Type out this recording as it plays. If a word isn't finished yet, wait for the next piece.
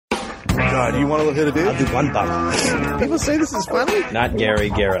God, you want to hit a dude? I'll do one buck. People say this is funny. Not Gary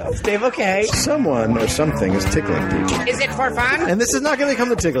Gareth. Dave, okay. Someone or something is tickling people. Is it for fun? And this is not going to become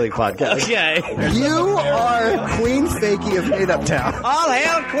the Tickling Podcast. Okay. You are Queen Fakey of Made Up Town. All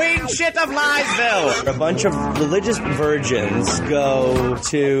hail Queen Shit of Liesville. A bunch of religious virgins go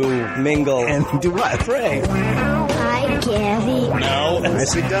to mingle And do what? pray. Hi, Gary. No.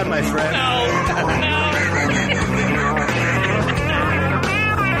 Nicely done, my friend.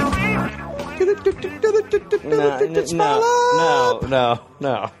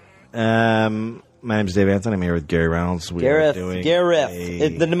 No. My name's Dave Anthony. I'm here with Gary Reynolds. Gareth.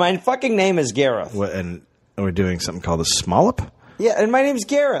 My fucking name is Gareth. And we're doing something called a Smollop. Yeah, and my name's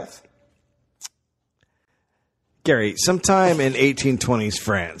Gareth. Gary, sometime in 1820s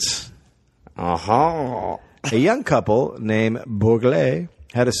France, Uh-huh. a young couple named Bourgelat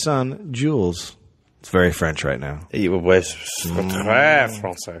had a son, Jules. It's very French right now. Très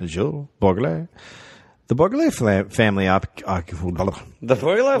français. Jules Bourgelat. The Bourgelat family The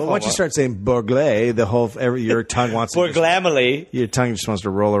Well, once you start saying Bourgelat, your tongue wants to Bourglamely. your tongue just wants to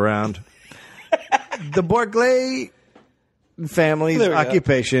roll around. The Bourgelat family's There we go.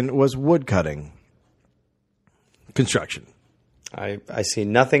 occupation was woodcutting, construction. I see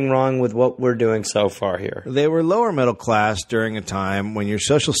nothing wrong with what we're doing so far here. They were lower middle class during a time when your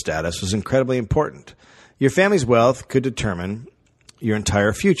social status was incredibly important. Your family's wealth could determine your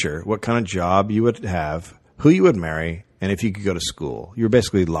entire future, what kind of job you would have, who you would marry, and if you could go to school. You were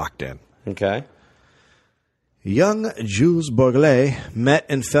basically locked in. Okay. Young Jules Bourgelat met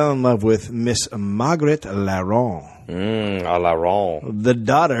and fell in love with Miss Margaret Laron, A la ronde. the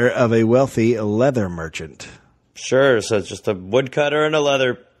daughter of a wealthy leather merchant. Sure, so it's just a woodcutter and a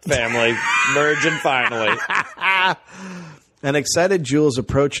leather family merging finally. An excited Jules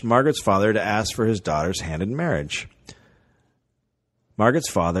approached Margaret's father to ask for his daughter's hand in marriage. Margaret's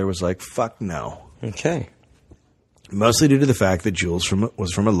father was like, fuck no. Okay. Mostly due to the fact that Jules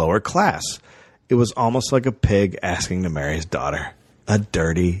was from a lower class. It was almost like a pig asking to marry his daughter. A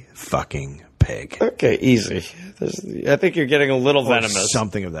dirty fucking pig. Okay, easy. I think you're getting a little Or venomous.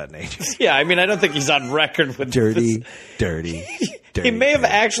 something of that nature. Yeah, I mean, I don't think he's on record with Dirty, this. dirty, dirty. He may have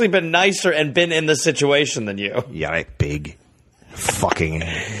pig. actually been nicer and been in the situation than you. Yeah, right, pig. Fucking.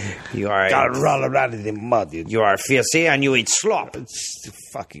 You are roll around in the mud. You are fiercey and you eat slop.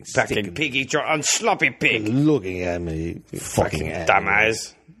 Fucking Fucking pig, eat your unsloppy pig. looking at me. Fucking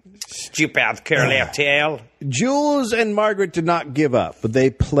Dumbass. Stupid curly tail. Jules and Margaret did not give up, but they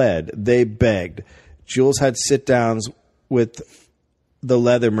pled. They begged. Jules had sit-downs with the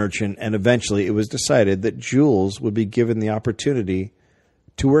leather merchant, and eventually it was decided that Jules would be given the opportunity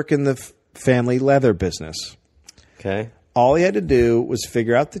to work in the family leather business. Okay. All he had to do was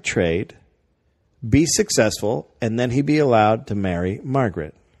figure out the trade, be successful, and then he'd be allowed to marry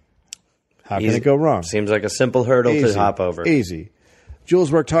Margaret. How can it go wrong? Seems like a simple hurdle to hop over. Easy.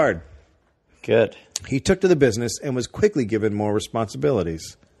 Jules worked hard. Good. He took to the business and was quickly given more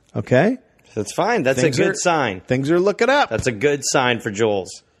responsibilities. Okay? That's fine. That's Things a good are- sign. Things are looking up. That's a good sign for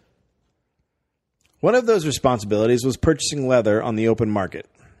Jules. One of those responsibilities was purchasing leather on the open market.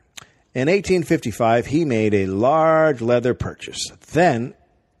 In 1855, he made a large leather purchase. Then,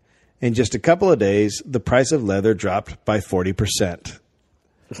 in just a couple of days, the price of leather dropped by 40%.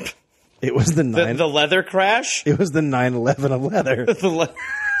 It was the The leather crash? It was the 9/11 of leather.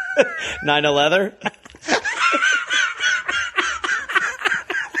 9/11?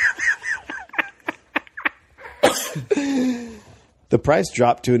 The price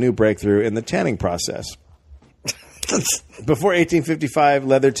dropped to a new breakthrough in the tanning process. Before 1855,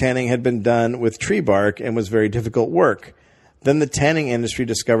 leather tanning had been done with tree bark and was very difficult work. Then the tanning industry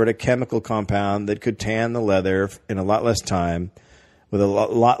discovered a chemical compound that could tan the leather in a lot less time with a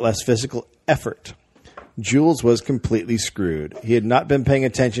lot less physical effort. Jules was completely screwed. He had not been paying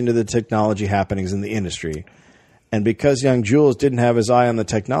attention to the technology happenings in the industry. And because young Jules didn't have his eye on the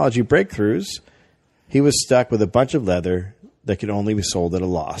technology breakthroughs, he was stuck with a bunch of leather that could only be sold at a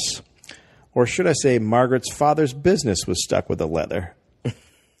loss. Or should I say Margaret's father's business was stuck with the leather.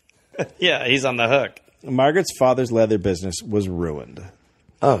 Yeah, he's on the hook. Margaret's father's leather business was ruined.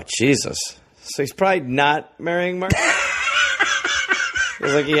 Oh, Jesus. So he's probably not marrying Margaret? It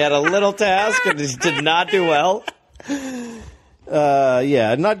was like he had a little task and he did not do well.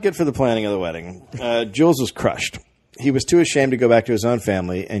 Yeah, not good for the planning of the wedding. Jules was crushed. He was too ashamed to go back to his own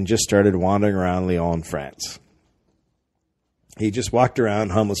family and just started wandering around Lyon, France. He just walked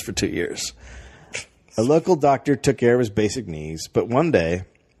around homeless for 2 years. A local doctor took care of his basic needs, but one day,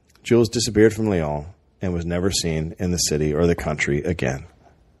 Jules disappeared from Lyon and was never seen in the city or the country again.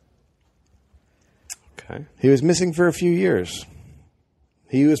 Okay. He was missing for a few years.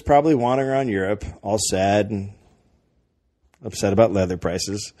 He was probably wandering around Europe, all sad and upset about leather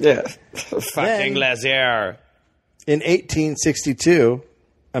prices. Yeah. Fucking leather. In 1862,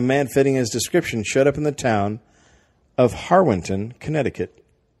 a man fitting his description showed up in the town of Harwinton, Connecticut.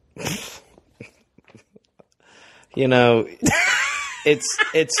 You know,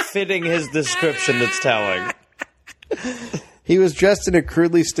 it's fitting his description that's telling. He was dressed in a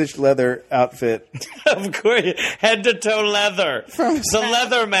crudely stitched leather outfit. Of course, head to toe leather. The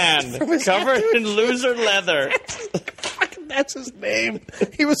Leatherman, covered in loser leather. That's his name.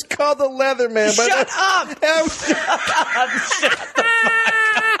 He was called the Leatherman. Shut up! Shut the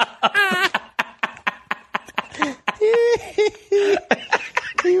fuck up!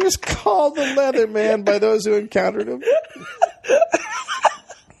 He was called the Leatherman by those who encountered him.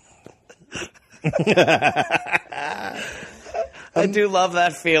 I do love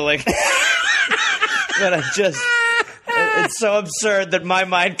that feeling. But it's so absurd that my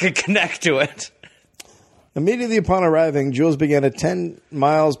mind could connect to it. Immediately upon arriving, Jules began a 10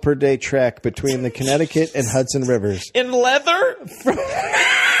 miles per day trek between the Connecticut and Hudson rivers. In leather?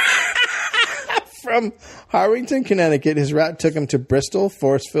 From Harwinton, Connecticut, his route took him to Bristol,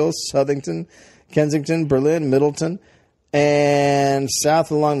 Forestville, Southington, Kensington, Berlin, Middleton, and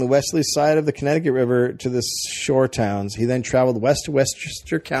south along the westerly side of the Connecticut River to the shore towns. He then traveled west to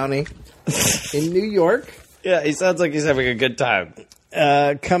Westchester County in New York. Yeah, he sounds like he's having a good time.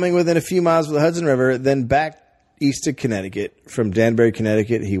 Coming within a few miles of the Hudson River, then back east to Connecticut. From Danbury,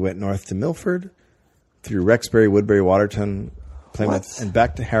 Connecticut, he went north to Milford, through Rexbury, Woodbury, Watertown, Plymouth, and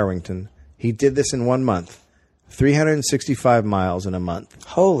back to Harwinton. He did this in 1 month. 365 miles in a month.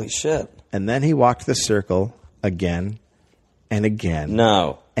 Holy shit. And then he walked the circle again and again.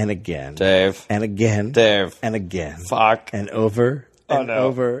 No. And again. Dave. And again. Dave. And again. Fuck. And over. And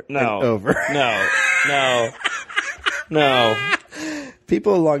over. No. And over. No. No. No.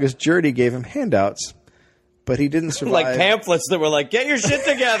 People along his journey gave him handouts, but he didn't survive. Like pamphlets that were like, get your shit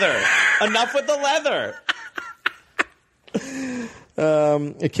together. Enough with the leather.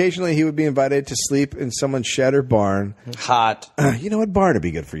 Occasionally, he would be invited to sleep in someone's shed or barn. Hot. You know what? Barn would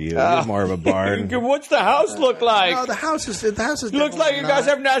be good for you. You're more of a barn. What's the house look like? No, the house is. Looks like you guys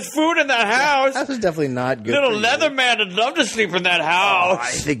have nice food in that house. The house is definitely not good. Little for you. Leatherman would love to sleep in that house.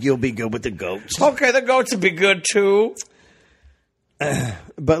 I think you'll be good with the goats. Okay, the goats would be good too.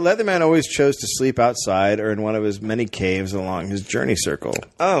 But Leatherman always chose to sleep outside or in one of his many caves along his journey circle.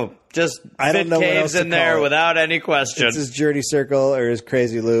 Oh, just I don't fit know what else caves to in there call it. without any question. It's his journey circle or his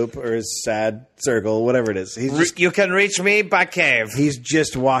crazy loop or his sad circle, whatever it is. You can reach me by cave. He's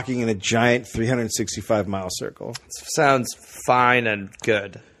just walking in a giant 365-mile circle. Sounds fine and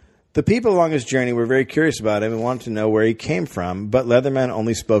good. The people along his journey were very curious about him and wanted to know where he came from, but Leatherman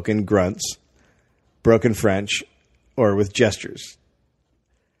only spoke in grunts, broken French, or with gestures.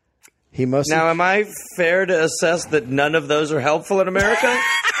 He mostly... Now, am I fair to assess that none of those are helpful in America?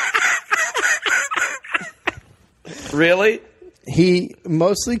 Really? He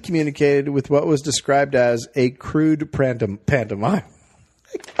mostly communicated with what was described as a crude pantomime.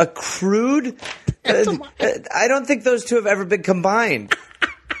 A crude? I don't think those two have ever been combined.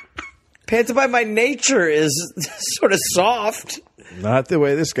 Pantomime by nature is sort of soft. Not the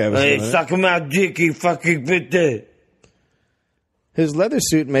way this guy was doing it. Suck him out, dick, you fucking bitch. His leather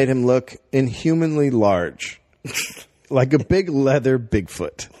suit made him look inhumanly large. Like a big leather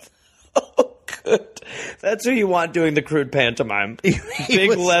Bigfoot. Oh, good. That's who you want doing the crude pantomime.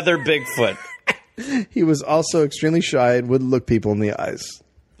 Big leather Bigfoot. He was also extremely shy and wouldn't look people in the eyes.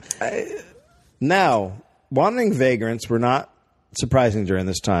 Now, wandering vagrants were not surprising during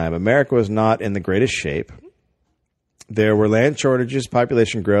this time. America was not in the greatest shape. There were land shortages,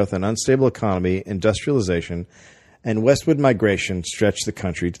 population growth, an unstable economy, industrialization, and westward migration stretched the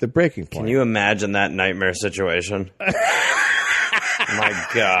country to the breaking point. Can you imagine that nightmare situation? My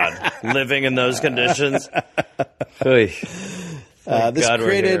God. Living in those conditions? This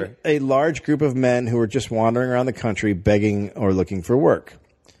created a large group of men who were just wandering around the country begging or looking for work.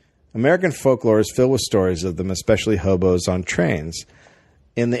 American folklore is filled with stories of them, especially hobos on trains.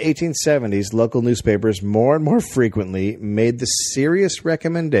 In the 1870s, local newspapers more and more frequently made the serious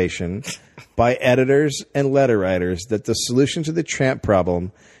recommendation by editors and letter writers that the solution to the tramp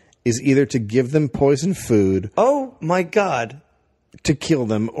problem is either to give them poisoned food, oh my God, to kill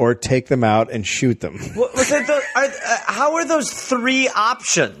them, or take them out and shoot them. How are those three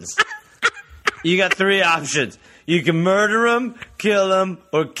options? You got three options. You can murder them, kill them,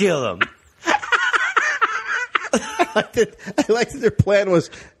 or kill them. I like that their plan was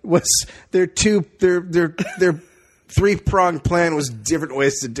their three-pronged plan was different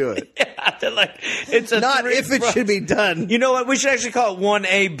ways to do it. Yeah, they're like, it's a Not if it should be done. You know what? We should actually call it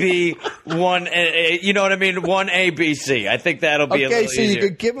 1AB, 1A. You know what I mean? 1ABC. I think that'll be a little so easier. you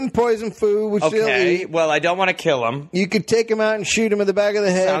could give him poison food, which he'll Okay. eat. Well, I don't want to kill him. You could take him out and shoot him in the back of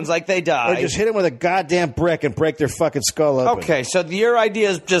the head. Sounds like they die. Or just hit him with a goddamn brick and break their fucking skull open. Okay, so your idea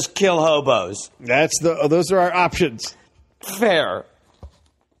is just kill hobos. Those are our options. Fair.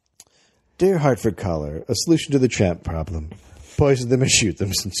 Dear Hartford caller, a solution to the tramp problem. Poison them and shoot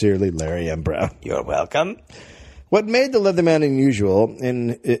them. Sincerely, Larry M. Brown. You're welcome. What made the Leatherman unusual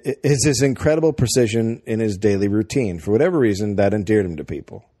is his incredible precision in his daily routine. For whatever reason, that endeared him to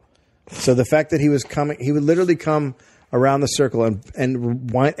people. So the fact that he would literally come around the circle and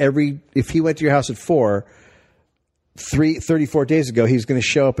if he went to your house at 34 days ago, he was going to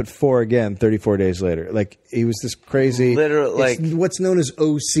show up at 4 again 34 days later. Like, he was this crazy... Literally, like... It's what's known as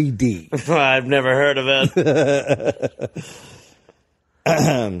OCD. I've never heard of it.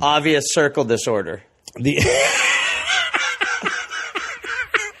 Obvious circle disorder. The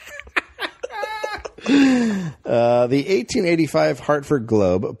 1885 Hartford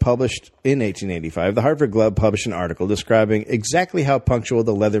Globe published in 1885, the Hartford Globe published an article describing exactly how punctual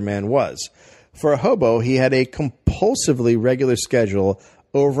the Leatherman was. For a hobo, he had a compulsively regular schedule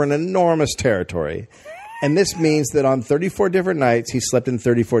over an enormous territory. And this means that on 34 different nights, he slept in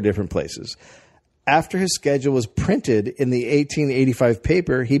 34 different places. After his schedule was printed in the 1885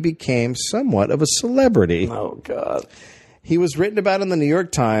 paper, he became somewhat of a celebrity. Oh, God. He was written about in the New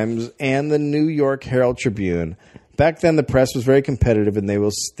York Times and the New York Herald Tribune. Back then, the press was very competitive, and they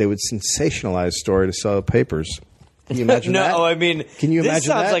would sensationalize story to sell papers. Can you imagine that? No, I mean, can you imagine this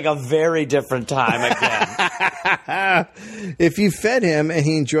sounds that? like a very different time again. If you fed him and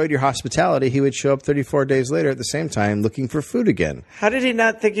he enjoyed your hospitality, he would show up 34 days later at the same time looking for food again. How did he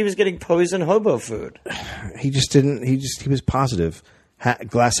not think he was getting poison hobo food? He just didn't. He was positive.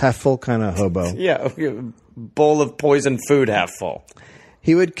 Glass half full kind of hobo. Yeah, bowl of poison food half full.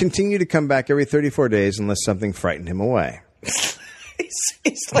 He would continue to come back every 34 days unless something frightened him away.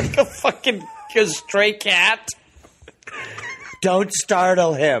 He's like a fucking stray cat. Don't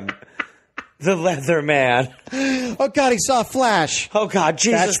startle him. The Leatherman. Oh, God, he saw a flash. Oh, God,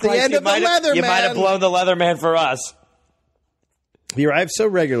 Jesus That's Christ. the end of the Leatherman. You might have blown the Leatherman for us. He arrived so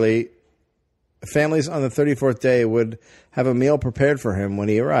regularly, families on the 34th day would have a meal prepared for him when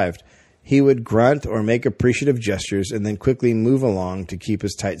he arrived. He would grunt or make appreciative gestures and then quickly move along to keep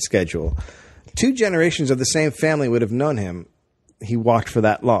his tight schedule. 2 generations of the same family would have known him. He walked for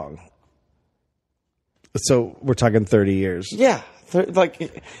that long. So we're talking 30 years. Yeah.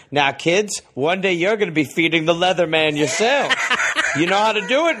 Now, kids, one day you're going to be feeding the Leatherman yourself. You know how to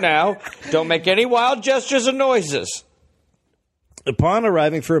do it now. Don't make any wild gestures or noises. Upon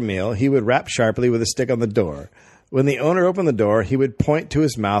arriving for a meal, he would rap sharply with a stick on the door. When the owner opened the door, he would point to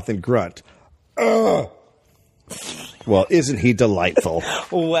his mouth and grunt. Ugh. Well, isn't he delightful?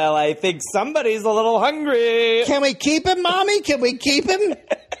 Well, I think somebody's a little hungry. Can we keep him, Mommy? Can we keep him?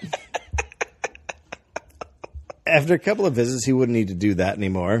 After a couple of visits, he wouldn't need to do that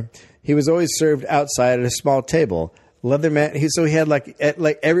anymore. He was always served outside at a small table. Leatherman. He had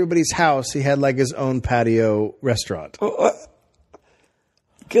at everybody's house. He had like his own patio restaurant.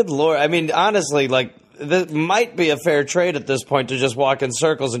 Good Lord! I mean, honestly, like this might be a fair trade at this point to just walk in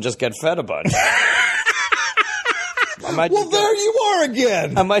circles and just get fed a bunch. Well, there you are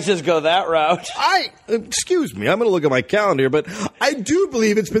again. I might just go that route. Excuse me, I'm going to look at my calendar, but I do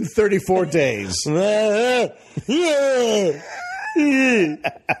believe it's been 34 days. He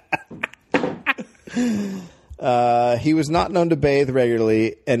was not known to bathe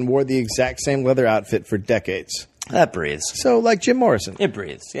regularly and wore the exact same leather outfit for decades. That breathes. So, like Jim Morrison. It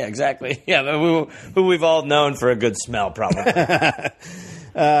breathes. Yeah, exactly. Yeah, who we've all known for a good smell, probably.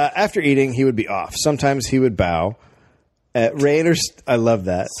 After eating, he would be off. Sometimes he would bow. I love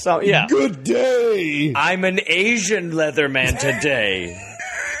that. So, yeah. Good day. I'm an Asian Leatherman today.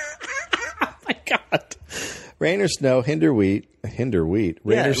 Oh, my God. Rain or snow, hinder wheat.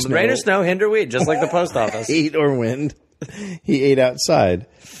 Rain or snow, hinder wheat, just like the post office. Heat or wind. He ate outside.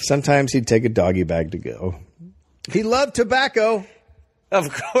 Sometimes he'd take a doggy bag to go. He loved tobacco.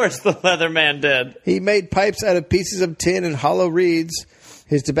 Of course the Leatherman did. He made pipes out of pieces of tin and hollow reeds.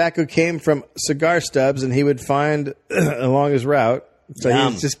 His tobacco came from cigar stubs, and he would find along his route. So he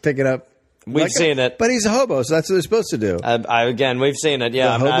was just picking up. We've seen it. But he's a hobo, so that's what they're supposed to do. Again, we've seen it.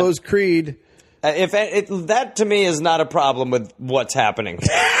 Yeah, the hobo's creed. That to me is not a problem with what's happening.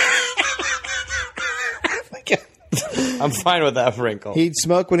 I'm fine with that wrinkle. He'd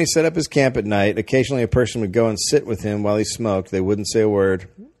smoke when he set up his camp at night. Occasionally a person would go and sit with him while he smoked. They wouldn't say a word.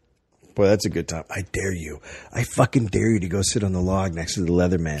 Boy, that's a good time. I dare you. I fucking dare you to go sit on the log next to the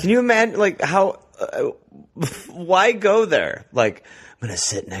Leatherman. Can you imagine, like, how... why go there? Like, I'm going to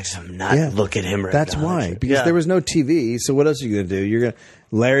sit next to him, not look at him. That's why. Because there was no TV, so what else are you going to do?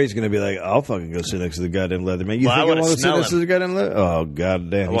 Larry's going to be like, I'll fucking go sit next to the goddamn Leatherman. You think I want to sit next to the goddamn Leatherman? Oh,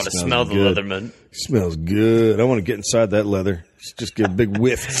 goddamn. I want to smell the Leatherman. He smells good. I want to get inside that leather. Just get a big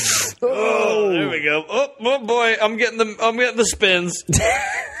whiff. Oh, there we go. Oh boy, I'm getting the spins.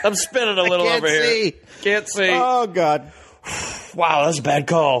 I'm spinning a little over here. Can't see. Oh, God. Wow, that's a bad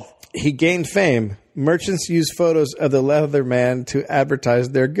call. He gained fame. Merchants used photos of the Leatherman to advertise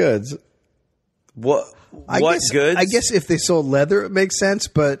their goods. What goods? I guess if they sold leather, it makes sense,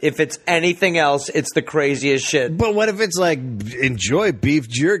 but... If it's anything else, it's the craziest shit. But what if it's like, enjoy beef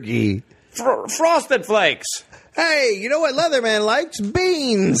jerky? Frosted Flakes. Hey, you know what Leatherman likes?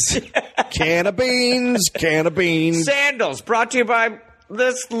 Beans. Can of beans. Sandals, brought to you by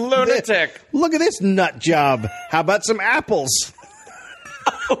this lunatic. Look at this nut job. How about some apples?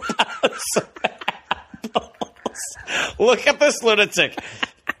 Look at this lunatic. ...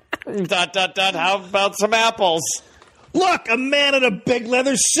 How about some apples? Look, a man in a big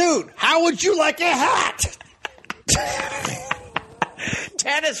leather suit. How would you like a hat?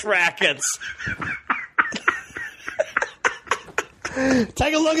 Tennis rackets.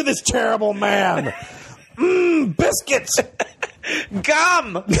 Take a look at this terrible man. Biscuits.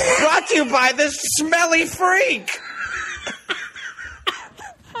 Gum. Brought to you by this smelly freak.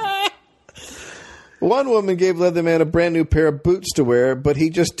 One woman gave Leatherman a brand new pair of boots to wear, but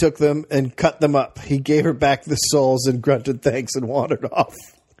he just took them and cut them up. He gave her back the soles and grunted thanks and wandered off.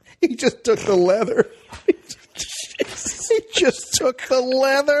 He just took the leather. He just took the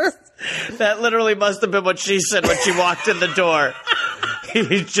leather. That literally must have been what she said when she walked in the door.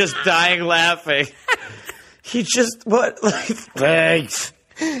 He's just dying laughing. He just, what? Like, thanks.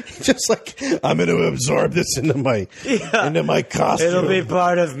 Just like, I'm going to absorb this into my costume. It'll be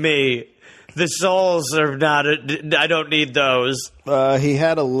part of me. The soles are not, I don't need those. He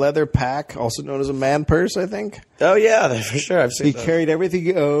had a leather pack, also known as a man purse, I think. Oh, yeah, for sure. I've seen He those. carried everything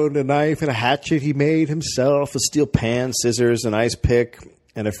he owned, a knife and a hatchet he made himself, a steel pan, scissors, an ice pick,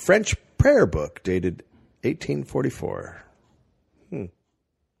 and a French prayer book dated 1844.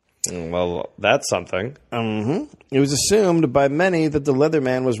 Well, that's something. It was assumed by many that the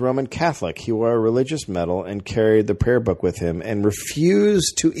Leatherman was Roman Catholic. He wore a religious medal and carried the prayer book with him and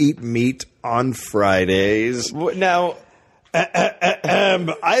refused to eat meat on Fridays. Now,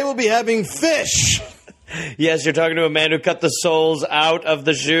 I will be having fish. Yes, you're talking to a man who cut the soles out of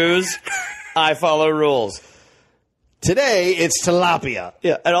the shoes. I follow rules. Today, it's tilapia.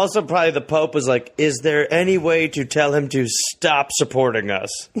 Yeah, and also probably the Pope was like, is there any way to tell him to stop supporting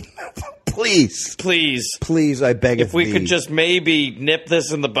us? Please. Please. Please, I beg of thee. If we could just maybe nip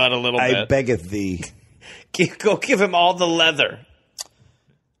this in the bud a little bit. I beggeth thee. Go give him all the leather.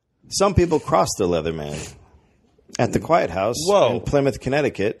 Some people crossed the Leatherman. At the Quiet House in Plymouth,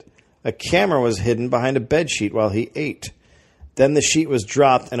 Connecticut, a camera was hidden behind a bedsheet while he ate. Then the sheet was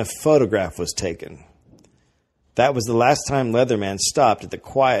dropped and a photograph was taken. That was the last time Leatherman stopped at the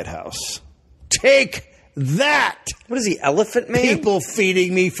Quiet House. Take that! What is he, Elephant Man? People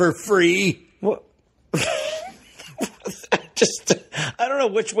feeding me for free. What? I don't know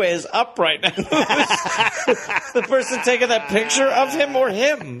which way is up right now. The person taking that picture of him or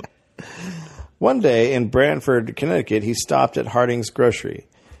him? One day in Branford, Connecticut, he stopped at Harding's Grocery.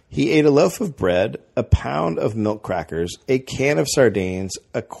 He ate a loaf of bread, a pound of milk crackers, a can of sardines,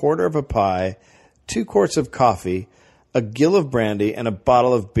 a quarter of a pie, 2 quarts of coffee, a gill of brandy, and a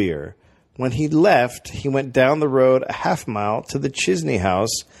bottle of beer. When he left, he went down the road a half mile to the Chisney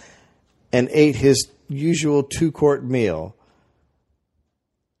house and ate his usual 2-quart meal.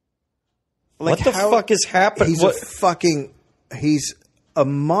 Like, what the fuck is happening? He's a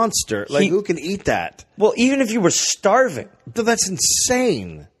monster. Who can eat that? Well, even if you were starving. That's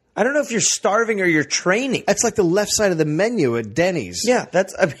insane. I don't know if you're starving or you're training. That's like the left side of the menu at Denny's. Yeah,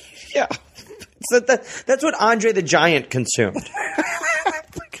 yeah. That's what Andre the Giant consumed.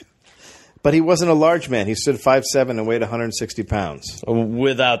 But he wasn't a large man. He stood 5'7" and weighed 160 pounds.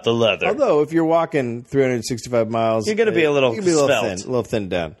 Without the leather. Although, if you're walking 365 miles... You're going to be a little thin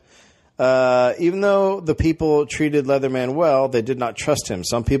down. Even though the people treated Leatherman well, they did not trust him.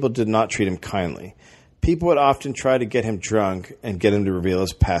 Some people did not treat him kindly. People would often try to get him drunk and get him to reveal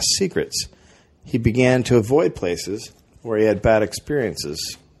his past secrets. He began to avoid places where he had bad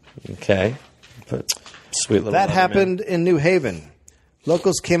experiences. Okay. But sweet little that Leatherman. happened in New Haven.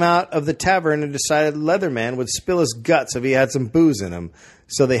 Locals came out of the tavern and decided Leatherman would spill his guts if he had some booze in him.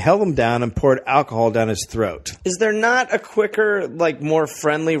 So they held him down and poured alcohol down his throat. Is there not a quicker, more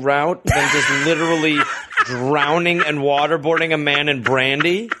friendly route than just literally drowning and waterboarding a man in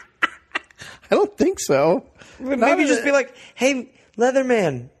brandy? I don't think so. Maybe just be like, hey,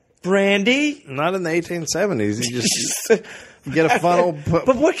 Leatherman, brandy? Not in the 1870s. You just get a funnel.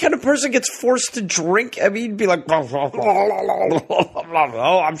 But what kind of person gets forced to drink? I mean, you'd be like, oh,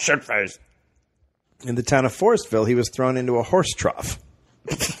 I'm shit-faced. In the town of Forestville, he was thrown into a horse trough.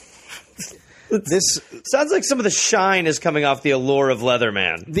 This sounds like some of the shine is coming off the allure of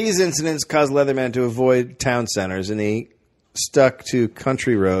Leatherman. These incidents caused Leatherman to avoid town centers, and he stuck to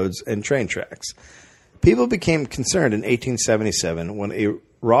country roads and train tracks. People became concerned in 1877 when a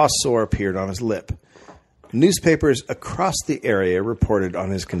raw sore appeared on his lip. Newspapers across the area reported on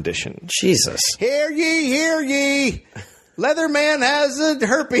his condition. Jesus. Hear ye, hear ye! Leatherman has a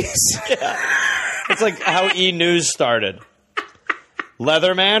herpes. Yeah. It's like how E! News started.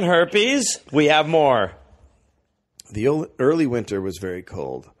 Leatherman, herpes, we have more. The early winter was very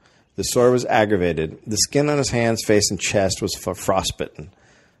cold. The sore was aggravated. The skin on his hands, face, and chest was frostbitten,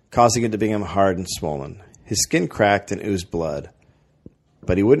 causing it to become hard and swollen. His skin cracked and oozed blood.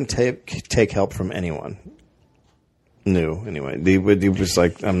 But he wouldn't take help from anyone. New, anyway. He was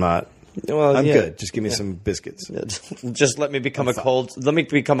like, I'm good. Just give me some biscuits. Just let me become let me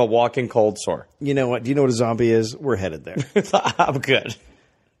become a walking cold sore. You know what? Do you know what a zombie is? We're headed there. I'm good.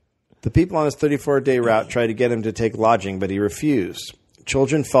 The people on his 34-day route tried to get him to take lodging, but he refused.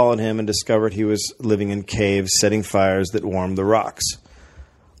 Children followed him and discovered he was living in caves, setting fires that warmed the rocks.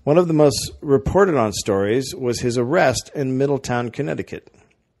 One of the most reported on stories was his arrest in Middletown, Connecticut.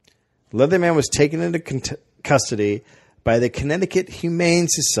 Leatherman was taken into custody by the Connecticut Humane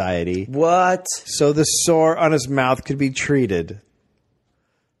Society. What? So the sore on his mouth could be treated.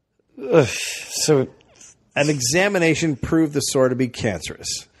 Ugh, so an examination proved the sore to be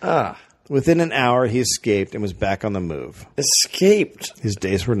cancerous. Ah. Within an hour, he escaped and was back on the move. Escaped? His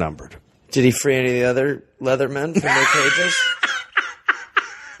days were numbered. Did he free any of the other Leathermen from their cages?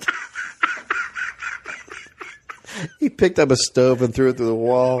 He picked up a stove and threw it through the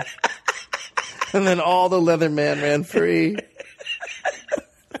wall. And then all the Leatherman ran free.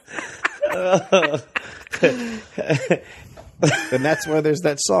 And that's why there's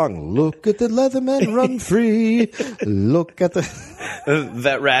that song, look at the Leatherman run free. Look at the...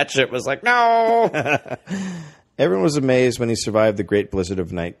 That Ratchet was like, no! Everyone was amazed when he survived the Great Blizzard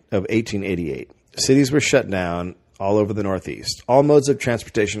of 1888. Cities were shut down all over the Northeast. All modes of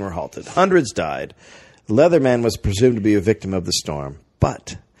transportation were halted. Hundreds died. Leatherman was presumed to be a victim of the storm,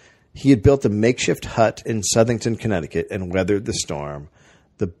 but he had built a makeshift hut in Southington, Connecticut, and weathered the storm.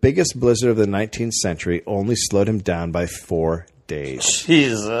 The biggest blizzard of the 19th century only slowed him down by 4 days.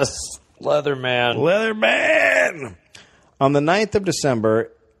 Jesus. Leatherman. Leatherman! On the 9th of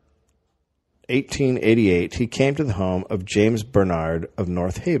December, 1888, he came to the home of James Bernard of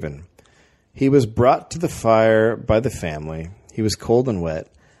North Haven. He was brought to the fire by the family. He was cold and wet.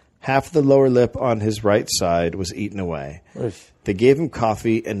 Half the lower lip on his right side was eaten away. Oof. They gave him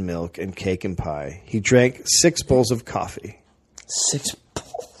coffee and milk and cake and pie. He drank 6 bowls of coffee. 6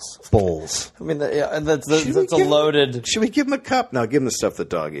 bowls. I mean, that's a loaded... Should we give him a cup? No, give him the stuff the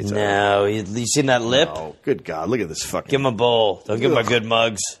dog eats. No, you seen that lip? Oh, good God, look at this fucking... Give him a bowl. Don't give him my good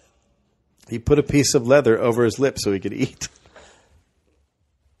mugs. He put a piece of leather over his lip so he could eat.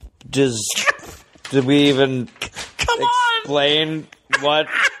 Did we even explain what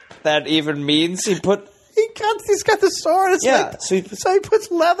that even means? He's got the sore on his lip. So he puts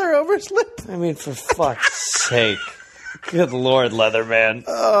leather over his lip. I mean, for fuck's sake. Good Lord, Leatherman.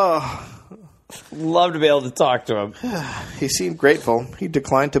 Oh. Love to be able to talk to him. He seemed grateful. He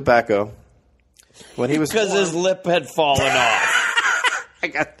declined tobacco. Because his lip had fallen off. I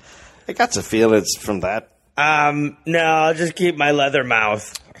got the feeling it's from that. No, I'll just keep my leather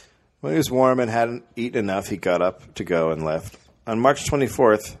mouth. When he was warm and hadn't eaten enough, he got up to go and left. On March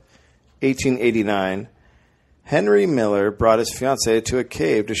 24th, 1889, Henry Miller brought his fiancée to a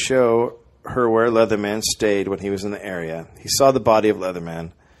cave to show her where Leatherman stayed when he was in the area. He saw the body of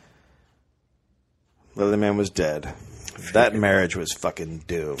Leatherman. Leatherman was dead. That marriage was fucking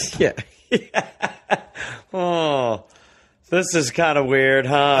doomed. Yeah. Oh, this is kind of weird,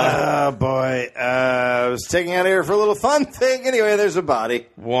 huh? Oh, boy. I was taking out here for a little fun thing. Anyway, there's a body.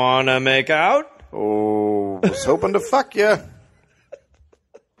 Wanna make out? Oh, was hoping to fuck you.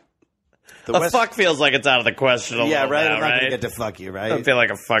 Fuck feels like it's out of the question a little right? now, I'm not going right? to get to fuck you, right? I don't feel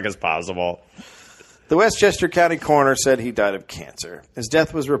like a fuck is possible. The Westchester County coroner said he died of cancer. His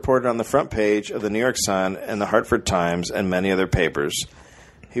death was reported on the front page of the New York Sun and the Hartford Times and many other papers.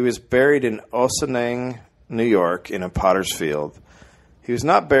 He was buried in Ossining, New York, in a potter's field. He was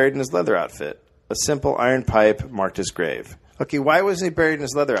not buried in his leather outfit. A simple iron pipe marked his grave. Okay, why wasn't he buried in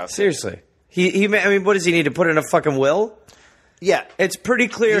his leather outfit? Seriously. I mean, what does he need to put in a fucking will? Yeah. It's pretty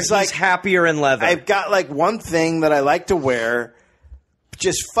clear he's like, happier in leather. I've got like one thing that I like to wear.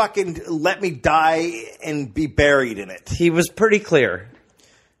 Just fucking let me die and be buried in it. He was pretty clear.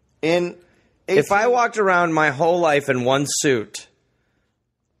 If I walked around my whole life in one suit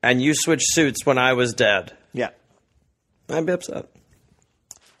and you switched suits when I was dead, yeah, I'd be upset.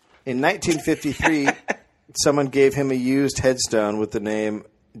 In 1953, someone gave him a used headstone with the name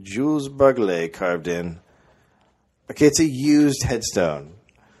Jules Bagley carved in. Okay, it's a used headstone.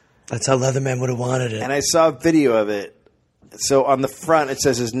 That's how Leatherman would have wanted it. And I saw a video of it. So on the front it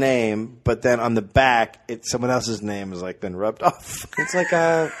says his name, but then on the back, someone else's name has like been rubbed off. It's like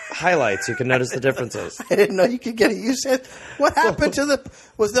highlights. You can notice the differences. I didn't know you could get a used head. What happened to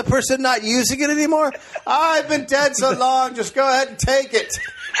was the person not using it anymore? I've been dead so long. Just go ahead and take it.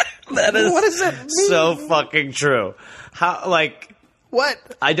 That is what does that mean? So fucking true. How like what?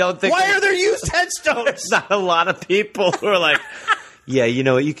 I don't think. Why are there used headstones? There's not a lot of people who are like, yeah, you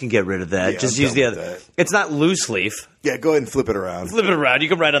know what? You can get rid of that. Yeah, just I'm use the done other. with that. It's not loose leaf. Yeah, go ahead and flip it around. Flip it around. You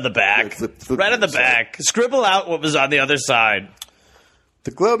can write on the back. Flip right on the back. Scribble out what was on the other side.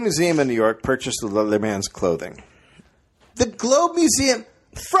 The Globe Museum in New York purchased the Leatherman's clothing. The Globe Museum?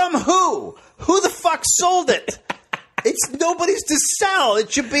 From who? Who the fuck sold it? It's nobody's to sell.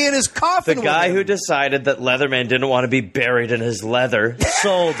 It should be in his coffin. The guy who decided that Leatherman didn't want to be buried in his leather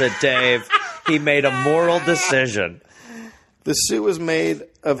sold it, Dave. He made a moral decision. The suit was made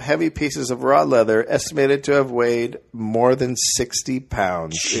of heavy pieces of raw leather, estimated to have weighed more than 60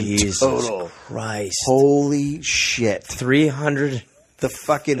 pounds Jesus in total. Christ. Holy shit. 300. The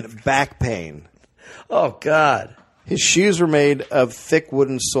fucking back pain. Oh, God. His shoes were made of thick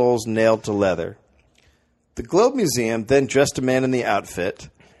wooden soles nailed to leather. The Globe Museum then dressed a man in the outfit.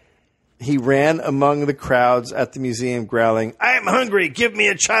 He ran among the crowds at the museum growling, "I am hungry. Give me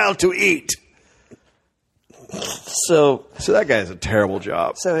a child to eat." So that guy has a terrible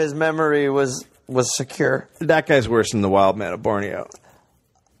job. So his memory was secure. That guy's worse than the wild man of Borneo.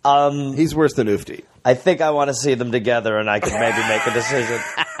 He's worse than Oofty. I think I want to see them together, and I could maybe make a decision.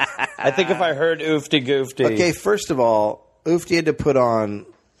 I think if I heard Oofty Goofty. Okay, first of all, Oofty had to put on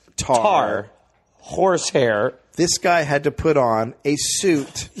tar, horsehair. This guy had to put on a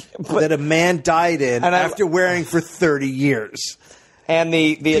suit that a man died in after wearing for 30 years. And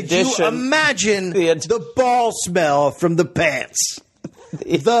the Could addition. you imagine the ball smell from the pants?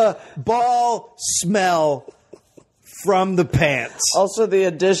 The ball smell from the pants. Also, the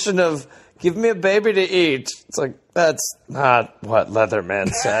addition of "give me a baby to eat." It's like, that's not what Leatherman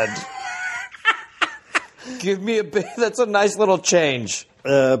said. Give me a baby. That's a nice little change.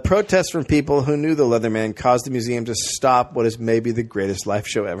 Protests from people who knew the Leatherman caused the museum to stop what is maybe the greatest live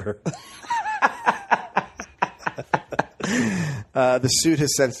show ever. The suit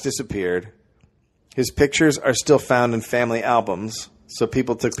has since disappeared. His pictures are still found in family albums, so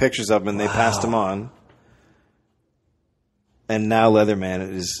people took pictures of him and they passed them on. And now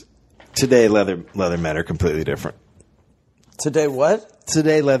Leatherman is... Today, Leathermen are completely different. Today what?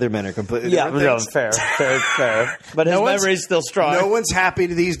 Today, Leathermen are completely different. Yeah, no, fair. But his memory's still strong. No one's happy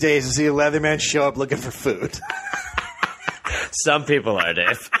these days to see a Leatherman show up looking for food. Some people are,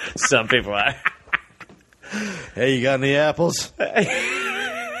 Dave. Some people are. Hey, you got any apples?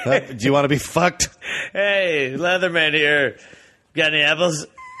 Do you want to be fucked? Hey, Leatherman here. Got any apples?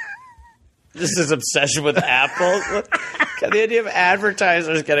 Just his obsession with apples. The idea of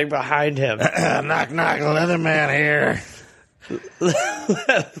advertisers getting behind him. Knock, knock, Leatherman here.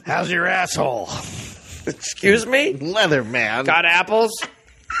 How's your asshole? Excuse me? Leatherman. Got apples?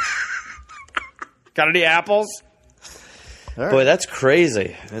 Got any apples? Right. Boy, that's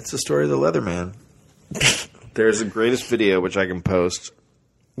crazy. That's the story of the Leatherman. There's the greatest video which I can post.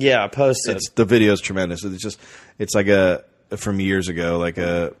 Yeah, post it. The video's tremendous. It's like from years ago, like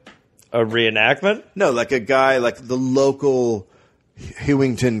a reenactment? No, like a guy, like the local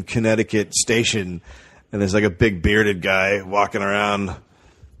Hewington, Connecticut station, and there's like a big bearded guy walking around.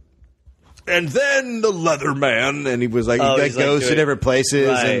 And then the Leatherman, and he was like, he goes to different places,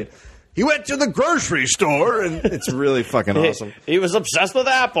 right. And he went to the grocery store, and it's really fucking awesome. He was obsessed with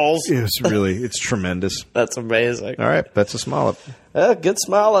apples. It's tremendous. That's amazing. All right, that's a Smollop. Good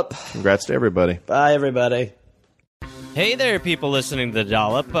Smollop. Congrats to everybody. Bye, everybody. Hey there, people listening to the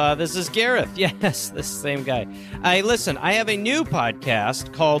Dollop. This is Gareth. Yes, this same guy. Listen, I have a new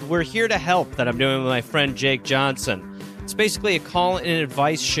podcast called We're Here to Help that I'm doing with my friend Jake Johnson. It's basically a call and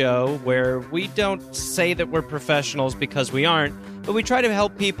advice show where we don't say that we're professionals because we aren't, but we try to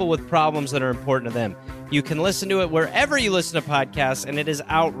help people with problems that are important to them. You can listen to it wherever you listen to podcasts, and it is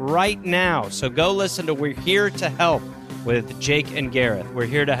out right now. So go listen to We're Here to Help with Jake and Gareth. We're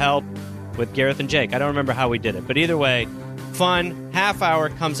Here to Help with Gareth and Jake. I don't remember how we did it, but either way, fun, half hour,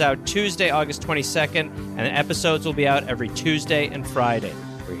 comes out Tuesday, August 22nd, and the episodes will be out every Tuesday and Friday.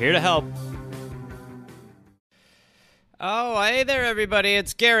 We're here to help. Oh, hey there, everybody.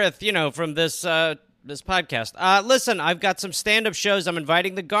 It's Gareth, from this podcast. Listen, I've got some stand-up shows I'm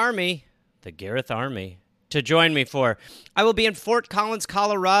inviting the Garmy, the Gareth Army, to join me for. I will be in Fort Collins,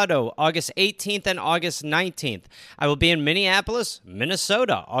 Colorado, August 18th and August 19th. I will be in Minneapolis,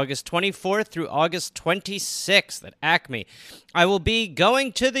 Minnesota, August 24th through August 26th at Acme. I will be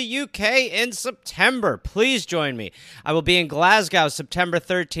going to the UK in September. Please join me. I will be in Glasgow, September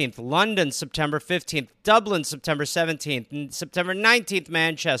 13th, London, September 15th, Dublin, September 17th, and September 19th,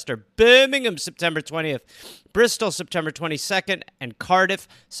 Manchester, Birmingham, September 20th, Bristol, September 22nd, and Cardiff,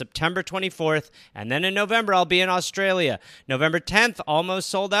 September 24th. And then in November, I'll be in Australia. November 10th, almost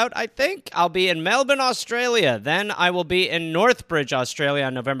sold out, I think. I'll be in Melbourne, Australia. Then I will be in Northbridge, Australia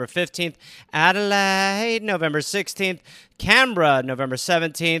on November 15th. Adelaide, November 16th. Canberra, November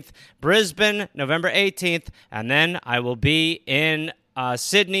 17th. Brisbane, November 18th. And then I will be in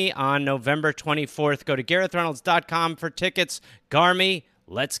Sydney on November 24th. Go to GarethReynolds.com for tickets. Garmy,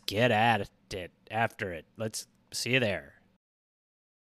 let's get at it after it. Let's see you there.